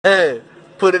Hey,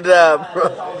 put it down, bro.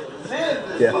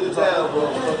 Yeah.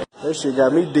 That shit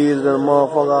got me dizzy than a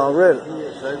motherfucker already.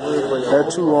 That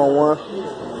 2-on-1.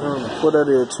 What that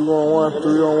is? 2-on-1,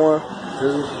 3-on-1.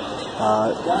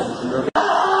 Alright.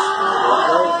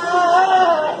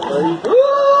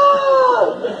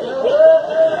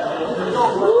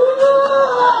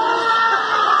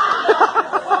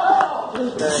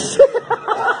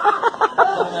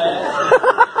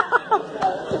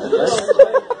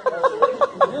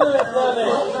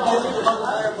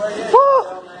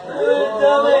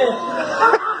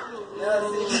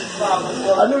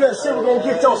 I knew that shit was gonna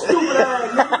get your stupid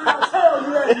ass, nigga. I tell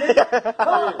you that, nigga.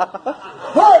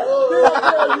 Hey, did I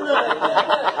tell you that?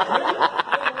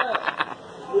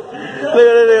 Look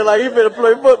at that nigga like he finna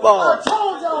play football. I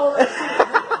told y'all that shit.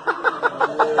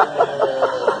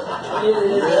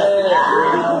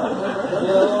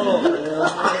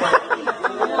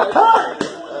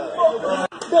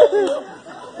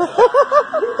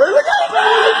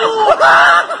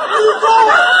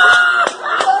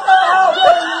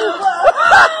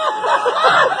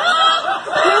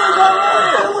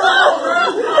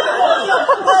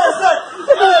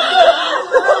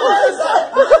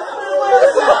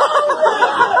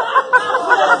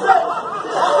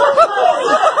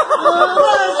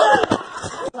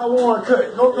 Look at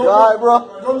him! Alright, bro.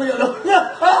 Go look at him. Look at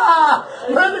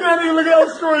that nigga, look at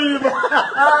the screen.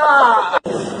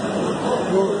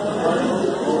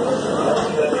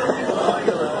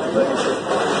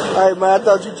 Hey, man, I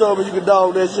thought you told me you could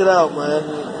dog that shit out, man.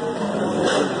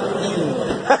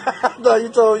 I thought you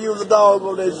told me you was a dog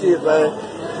on that shit, man.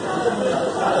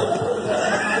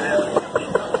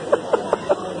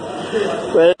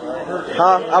 Man,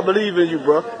 huh? I believe in you,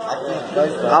 bro.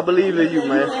 I believe in you,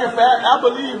 man. I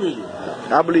believe in you.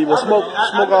 I believe in smoke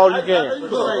all you can.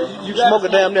 You smoke a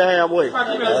damn near halfway. Come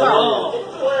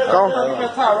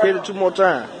on, hit it 2 more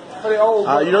times.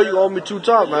 You know you owe me 2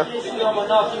 tops, man. You gonna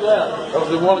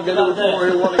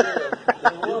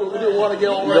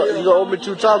owe me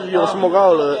 2 tops if you don't smoke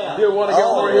all of it.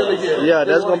 Yeah,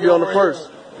 that's gonna be on the first.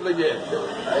 You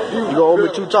gonna owe me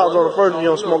 2 tops on the first if you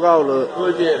don't smoke all of it.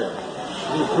 Look at it.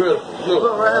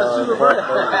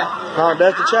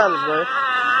 That's the challenge, man.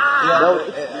 I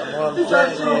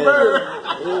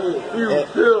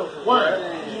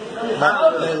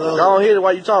don't hear it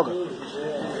while you talking.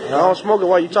 I don't smoke it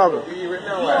while you talking.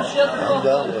 I'm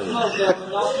done with it.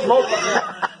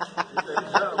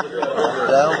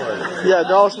 Yeah,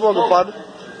 go on smoke it, partner.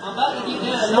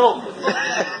 Smoke.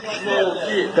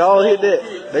 Go on hit that.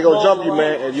 They gonna jump you,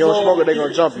 man. If you don't smoke it, they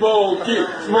gonna jump you. Smoke it,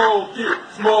 smoke it,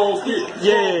 smoke it.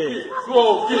 Yeah.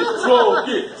 Smoke it, smoke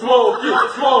it, smoke it,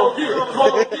 smoke it,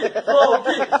 smoke it, smoke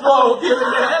it, smoke it.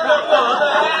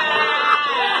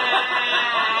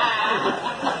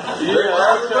 Yeah,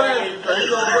 that's right.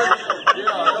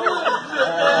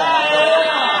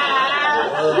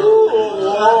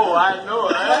 Whoa, I know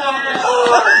it.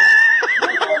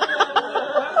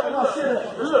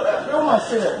 Go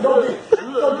get it.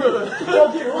 Go get it. Go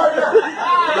get it right now.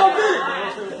 Go get it.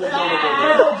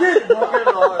 Go get it, bro.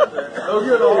 Go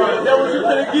get it. That was you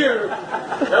finna get it.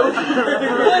 That was you finna get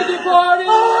it. Party!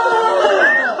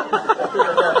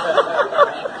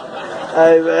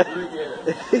 Hey, man.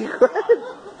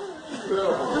 You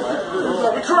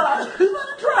better try. You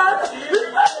better try. You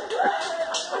better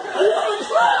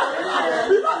try.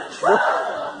 You better try. You better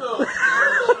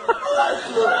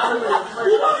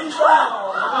try.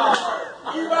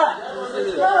 You better try.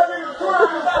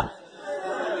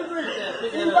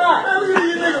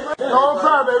 Don't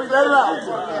cry, baby. Let it out.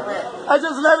 I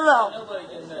just let it out.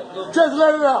 Just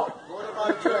let it out.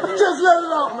 Just let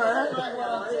it out, man.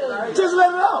 Just let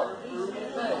it out.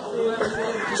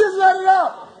 Just let it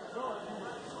out.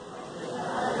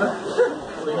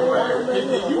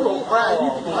 You gonna cry.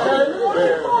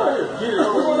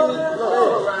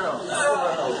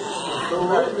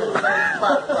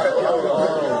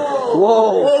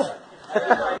 Whoa.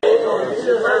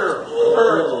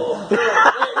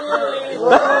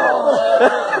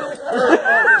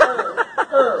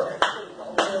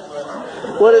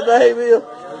 What his name is?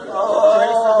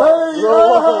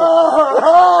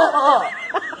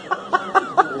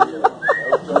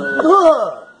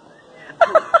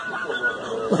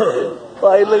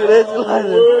 Why you looking at you like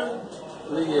that?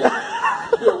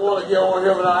 You don't want to get on him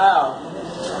in an hour.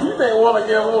 You think want to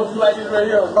get one like this right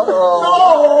here?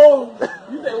 No!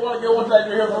 You think want to get one like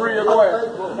this here for real, boy?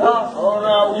 No. Oh,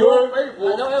 no. You ain't faithful.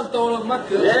 I know I'm throwing up my cup.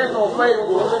 Yeah, ain't no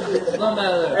faithful.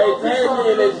 Hey, tag me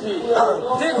in that shit.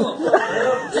 Tickle him.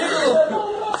 Tickle him.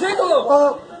 Tickle him.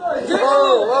 Tickle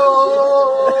him.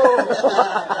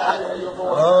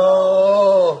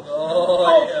 Oh.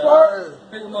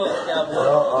 Pick him up, cowboy.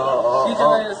 Get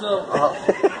your ass up.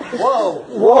 Whoa.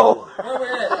 Whoa. Where we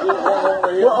at?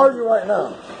 Where are you right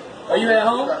now? Are you at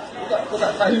home?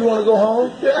 Do you want to go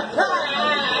home?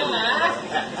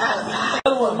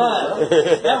 That was mine.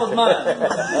 That was mine.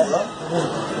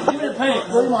 Give me the pants.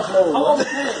 I want the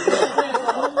pants.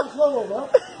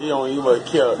 You don't even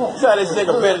care. Try this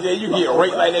nigga better than you get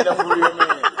raped like that for real,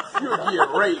 man. You get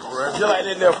raped, bro. Just like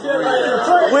that there for real.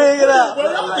 Wig it out.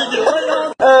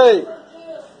 Hey.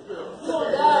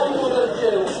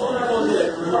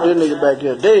 This nigga back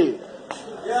here dead.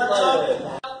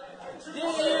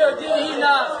 Did he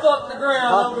not fuck the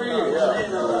ground over here?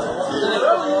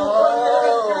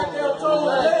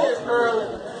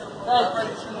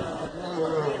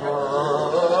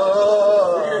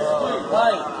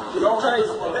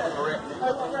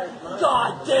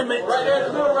 God damn it! Right there in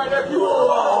the middle, right there.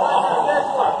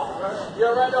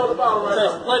 Yeah, right there on the bottom, right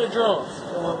there. Play the drums.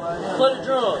 Play the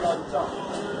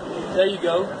drums. There you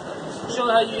go. Show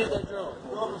how you hit that drum.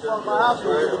 You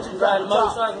ride a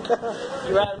motorcycle?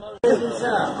 You ride a motorcycle?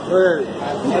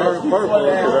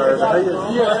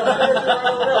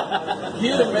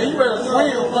 Get it, man. You better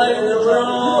swim playing the drum.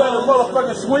 You better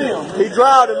motherfucking swim. He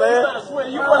drowned it, man. You better swim.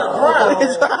 You better drown.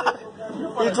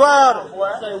 He drowned it.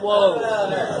 Say whoa.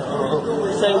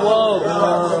 Say whoa.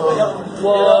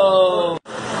 Whoa.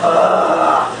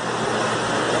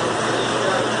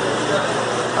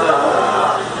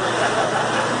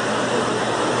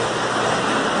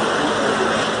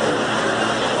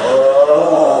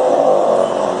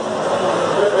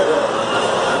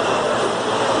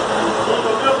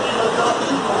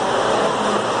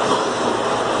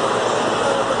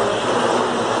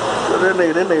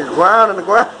 That nigga grinding the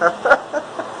ground.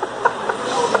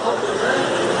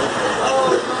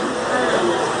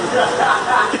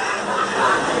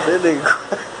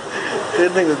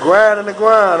 That nigga grinding the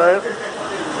ground, ain't it?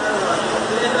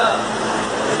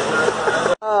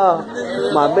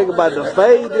 My nigga about to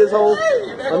fade this whole.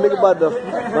 My nigga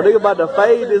about to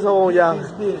fade this whole on y'all.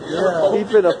 He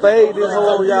finna fade this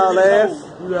whole on y'all ass.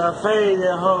 You gotta fade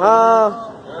that hoe.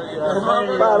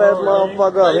 Fire that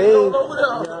motherfucker up.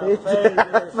 He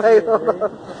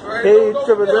ain't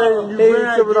tripping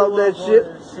off that shit.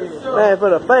 Man,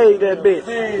 finna fade that bitch.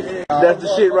 That's the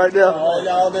shit right there.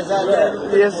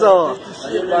 Yes, sir.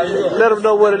 Let them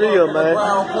know what it is, man. I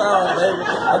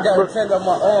gotta take up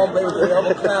my arm, baby. I'm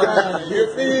a clown.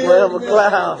 I'm a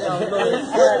clown.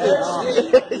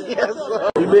 Yes, sir.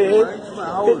 You been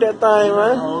hit that thing,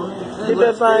 man. Hit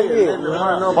that thing in.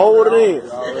 Hold it in.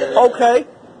 Okay.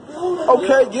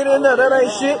 Okay, get in there. That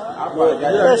ain't shit.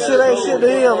 That shit ain't shit to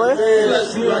him, man.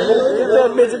 Hit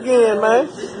that bitch again, man.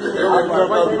 Hit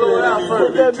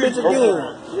that bitch again.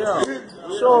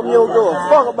 Show him you don't give a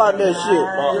fuck about that shit.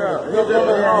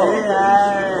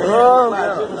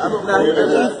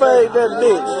 He fade that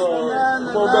bitch.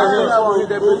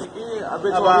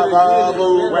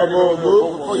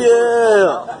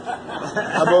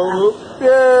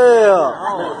 Yeah.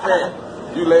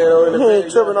 You lay on He ain't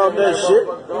tripping off that shit.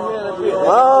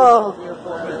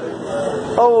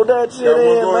 Hold that shit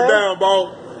in, man. down, boss.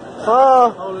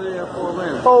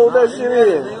 Hold that shit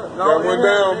in. Got one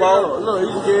down, boss. Look,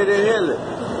 he's scared to hit it.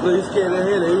 Look, he's scared to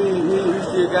hit it. He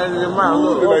still got it in his mouth.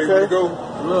 Look. Okay.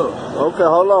 Look. Okay,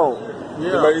 hold on.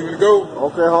 Yeah. Ready to go.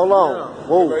 Okay, hold on.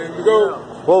 Whoa. Ready to go.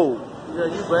 Whoa. Yeah,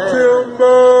 you bad.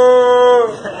 Timber.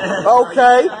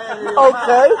 Okay.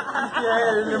 Okay.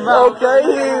 Okay,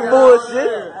 he ain't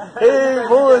bullshit. He ain't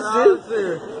bullshit.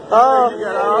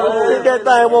 Hit that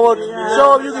thing one more time.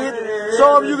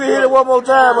 Show him you can hit it one more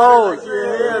time and hold it.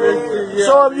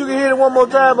 Show him you can hit it one more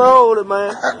time and hold it,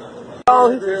 man.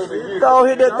 Don't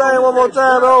hit that thing one more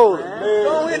time and hold it.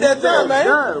 Don't hit that time, man.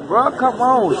 Bro, come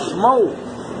on, smoke.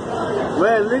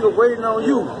 Man, nigga waiting on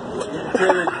you.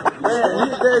 Man,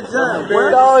 hit that time, boy.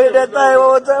 Don't hit that thing one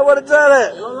more time. What the time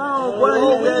at? Hold on, boy.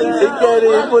 Hit that time. He can't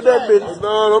even put that bitch.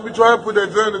 No, don't be trying to put that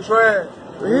gun in the trash.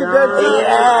 Hit that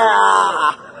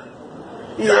time.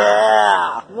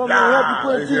 Yeah. You want me to help you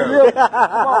put it to your lips? Come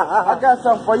on, I got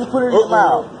something for you. Put it in your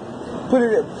mouth.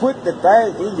 Put the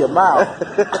thing in your mouth.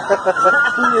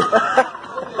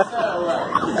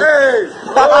 Hey!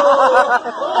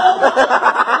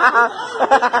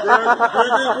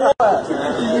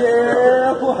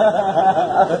 Yeah,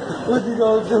 what you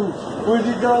gonna do? What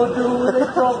you gonna do when they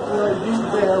talk for you,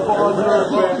 man? What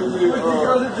you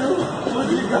gonna do? What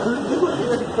you gonna do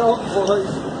when they talk for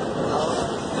you?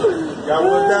 Got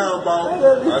one down, boss.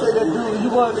 Let me say that dude. You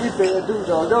want me to say that dude,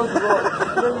 dog? Don't you want?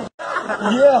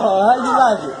 Yeah, how you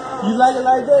like it? You like it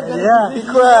like that? Yeah. He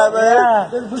cried, man. Yeah.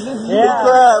 He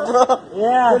cried, bro.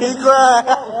 Yeah. He cried.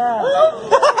 Yeah.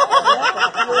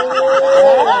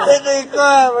 That nigga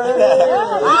cried, man.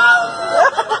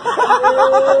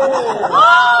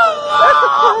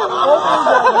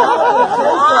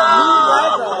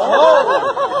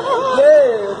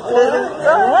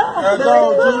 That's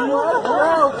all, Junior.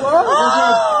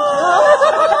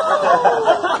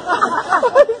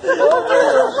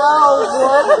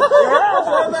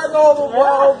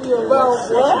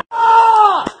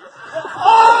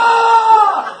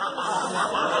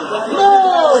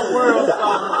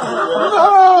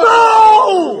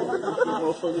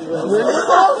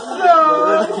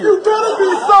 You better be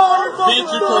sorry,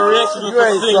 Bitch, you correction You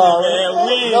ain't sorry. man.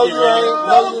 We ain't No, you ain't.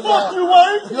 No, you not. You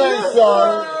ain't. You ain't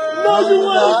sorry. No, you ain't,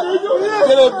 not. nigga.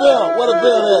 Get that belt. What a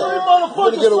belt at?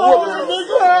 Motherfucker, Get a sorry, whooping.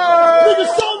 nigga. Nigga,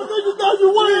 sorry, nigga, now you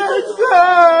ain't, nigga.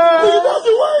 Nigga, now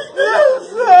you ain't,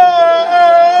 nigga.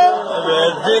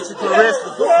 Man, bitch, you correction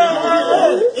You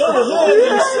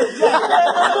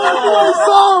ain't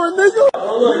sorry, nigga.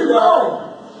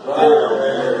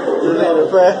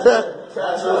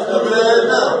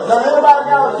 Now, everybody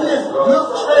got a piss. Look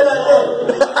straight at that.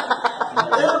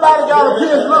 Everybody got a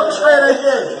piss. Look straight at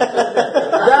that.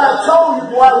 God told you,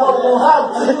 boy, what was going to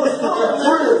happen.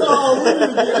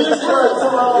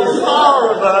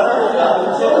 Sorry, man.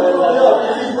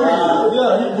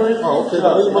 Yeah, he breathed. Oh, okay.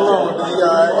 Leave him alone. He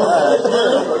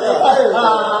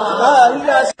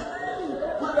got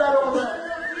put that on there.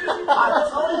 I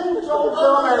told your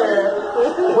dumb ass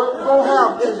what's going to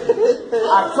happen. I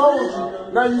told you.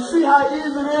 Now you see how easy it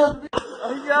is to be.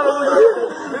 He got him with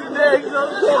his neck. I'm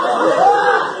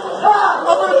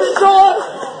gonna be sorry.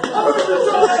 I'm gonna be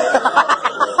sorry.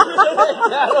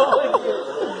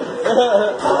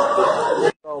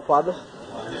 Oh, partner.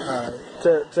 Alright.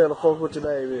 Tell the folks what your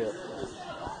name is.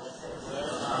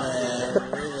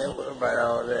 About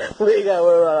all that. We ain't got to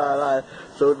worry about our life.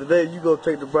 So today you gonna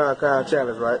take the brown cow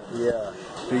challenge, right? Yeah.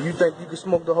 Do you think you can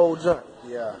smoke the whole joint?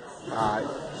 Yeah. Alright.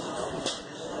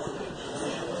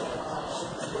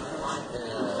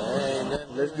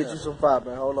 Let's get you some fire,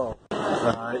 man. Hold on.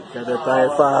 Alright, got that thing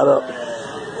fired up.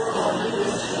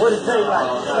 What it take like?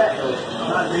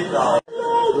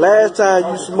 Last time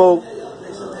you smoked,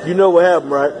 you know what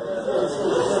happened, right?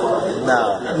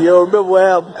 Nah. You don't remember what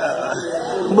happened?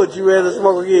 But you ready to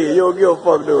smoke again. You don't give a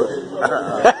fuck, do it.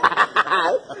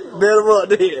 Bet him up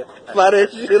there. Fire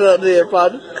that shit up there,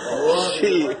 partner.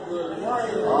 Shit.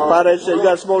 Fire that shit. You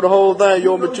gotta smoke the whole thing.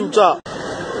 You want me too top.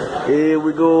 Here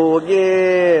we go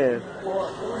again.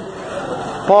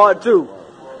 Part 2.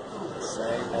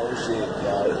 Same old shit,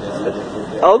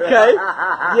 y'all. Okay.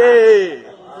 Yeah.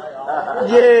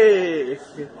 Yeah.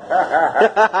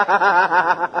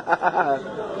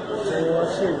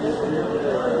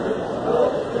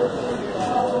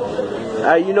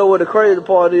 Hey, you know what the crazy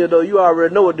part is, though? You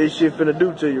already know what this shit finna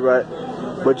do to you, right?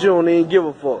 But you don't even give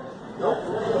a fuck.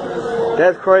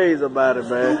 That's crazy about it,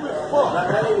 man.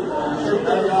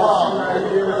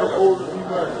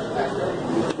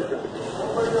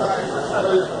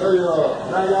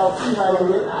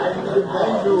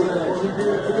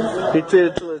 He did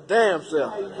it to his damn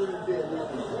self.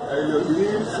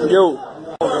 Yo,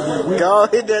 go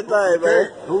hit that thing, man.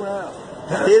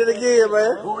 Hit it again,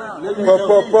 man.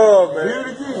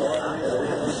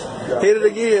 Hit it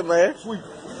again, man.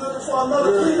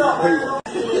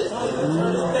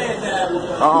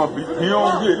 He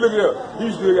don't get. Look at that. He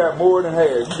still got more than half.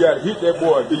 You gotta hit that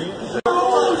boy, dude.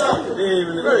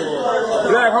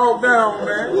 Black Hawk down,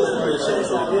 man.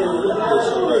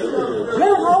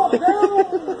 Black Hawk down.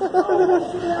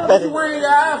 What you wearing your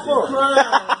eye for?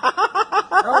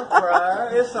 Don't cry.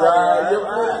 It's alright.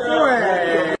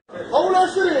 Hold that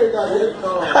shit in,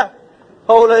 goddamn.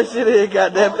 Hold that shit in,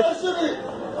 goddamn it.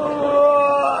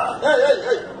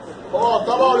 Hey. Hold on,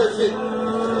 stop all that shit. Hey,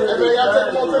 man, y'all take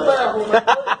him on to the bathroom, man.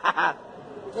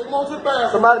 Take him on to the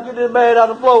bathroom. Somebody get this man out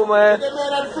the floor, man. Get that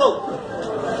man out the floor.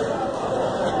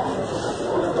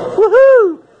 Woohoo!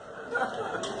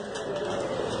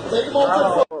 Take him on to the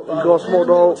floor. You gonna smoke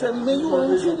the whole.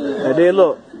 And then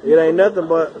look, it ain't nothing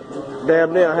but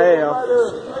damn near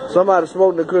half. Somebody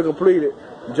smoking the could complete it.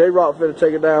 J-Rock finna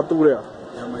take it down through there.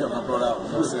 You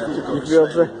feel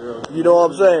what I'm saying? You know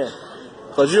what I'm saying?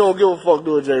 Cause you don't give a fuck,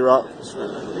 do it, J-Rock.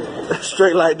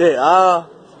 Straight like that.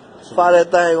 Fire that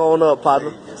thing on up,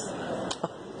 partner.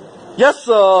 Yes,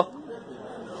 sir.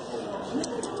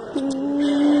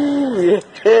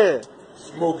 Yeah.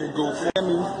 smoke and go for I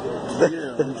mean,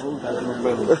 yeah,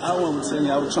 I wasn't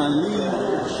saying I was trying to leave.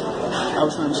 I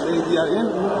was trying to stay here in,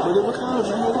 but it was college.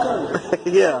 I had to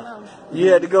go. Yeah.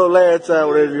 You had to go last time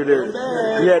whenever you did.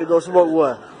 You had to go smoke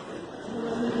what?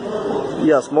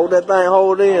 Yeah, smoke that thing,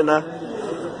 hold it in now.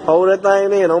 Hold that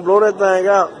thing in, don't blow that thing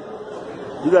out.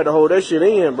 You got to hold that shit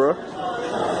in, bro.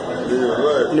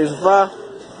 yeah, Need some fire?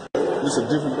 It's a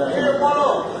different guy.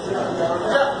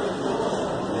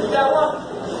 You got one?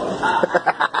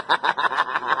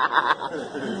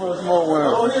 You must smoke one.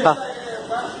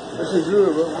 That shit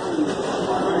good, bro.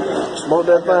 Smoke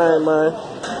that thing, man.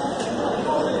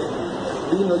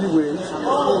 You know you with it.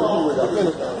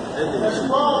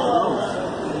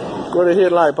 Go to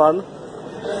hit light, partner.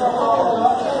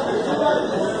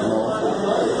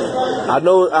 I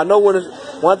know when it's,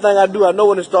 one thing I do, I know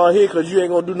when it start here because you ain't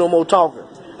gonna do no more talking.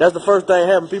 That's the first thing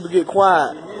happen. People get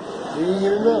quiet. You ain't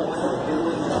hear enough.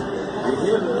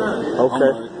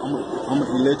 Okay. I'm an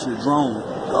electric drone.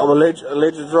 I'm gonna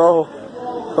let you draw.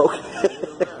 Okay.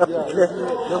 That's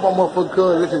my motherfucker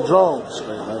cuz electric drone.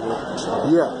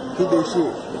 Yeah, hit that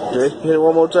shit. Okay, hit it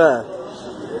one more time.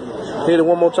 Hit it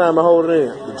one more time and hold it in.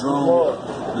 The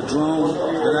drone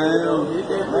that I am.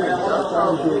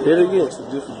 Hit it again. It's a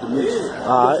different dimension.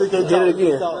 Alright, hit it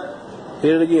again.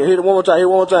 Hit it again. Hit it one more time. Hit it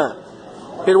one more time.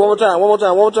 Hit it one more time. One more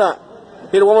time. One more time.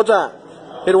 Hit it one more time.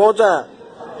 Hit it one more time.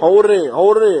 Hold it in.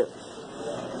 Hold it in.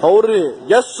 Hold it in.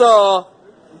 Yes, sir.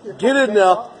 Get it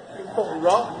now.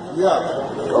 Yeah.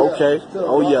 Okay.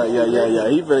 Oh, yeah.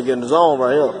 He finna get in the zone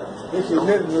right here. This shit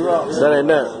nothing to rock. That ain't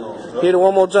that. Hit it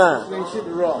one more time. This ain't shit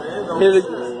to rock.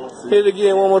 Hit it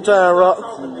again one more time, Rock.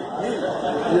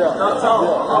 Yeah. I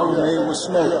was made with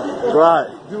smoke. Right.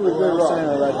 You was good rock.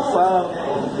 Like the fire.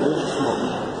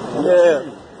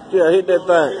 Yeah, hit that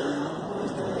thing.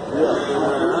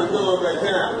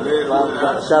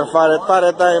 Gotta fire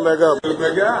that thing back up.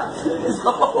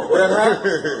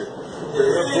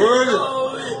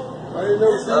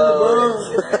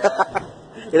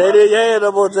 It ain't in your hand no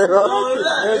more, Terrell.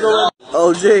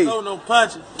 OG. Throw no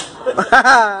punches.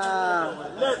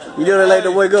 You know they like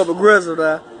to wake up aggressive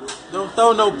now. Don't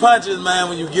throw no punches, man,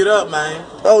 when you get up, man.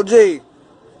 OG.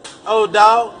 Oh,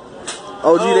 dog.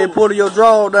 OG, they pulling your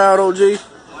draw down, OG.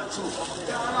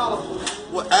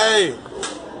 Well, hey.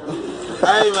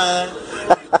 Hey, man.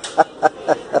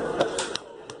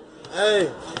 Hey.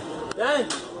 Dang.